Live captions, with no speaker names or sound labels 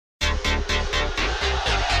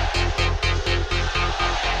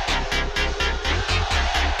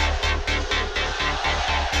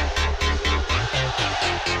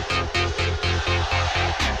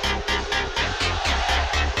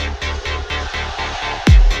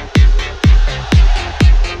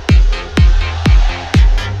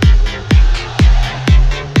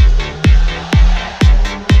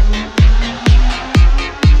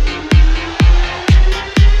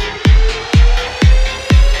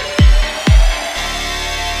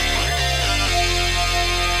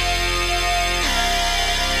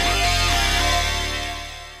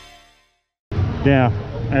Yeah,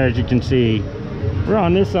 as you can see, we're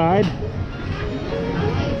on this side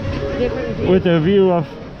with a view of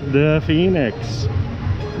the Phoenix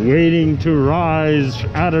waiting to rise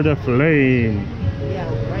out of the flame. Yeah,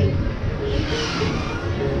 right.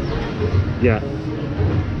 Yeah,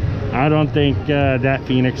 I don't think that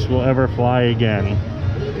Phoenix will ever fly again.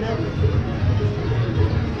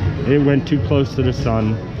 It went too close to the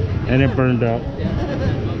sun and it burned up.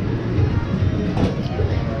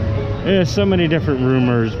 There's so many different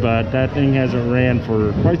rumors, but that thing hasn't ran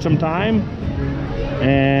for quite some time.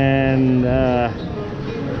 And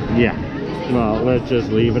yeah, well, let's just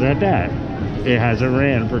leave it at that. It hasn't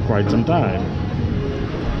ran for quite some time.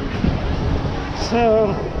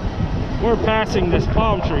 So we're passing this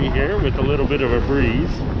palm tree here with a little bit of a breeze.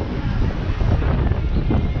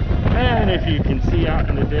 And if you can see out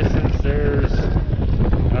in the distance, there's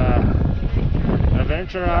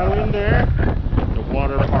Adventure Island there, the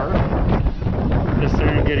water park, the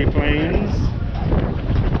Serengeti Plains,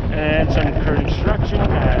 and some construction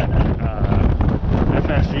at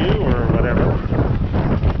FSU or whatever.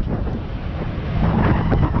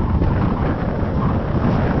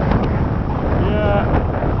 Yeah.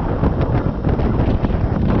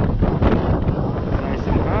 Nice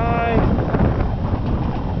and high.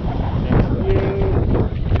 Nice view.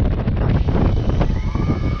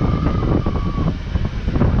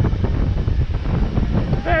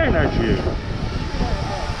 Very nice view.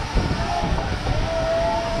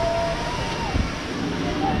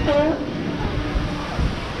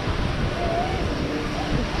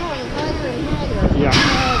 Yeah.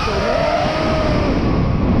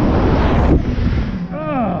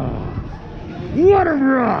 Oh, what a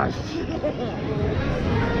rush!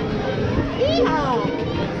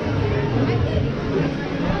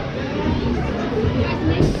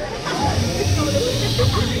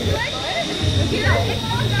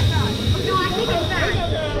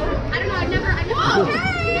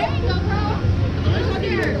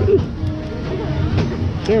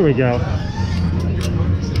 There we go.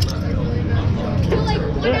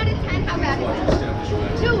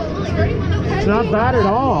 It's not bad at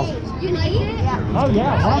all. You like it? Yeah. Oh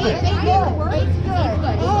yeah, I love it. It's good.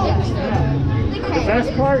 The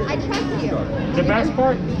best part, I trust you. the best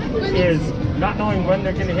part is not knowing when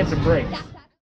they're going to hit the brakes.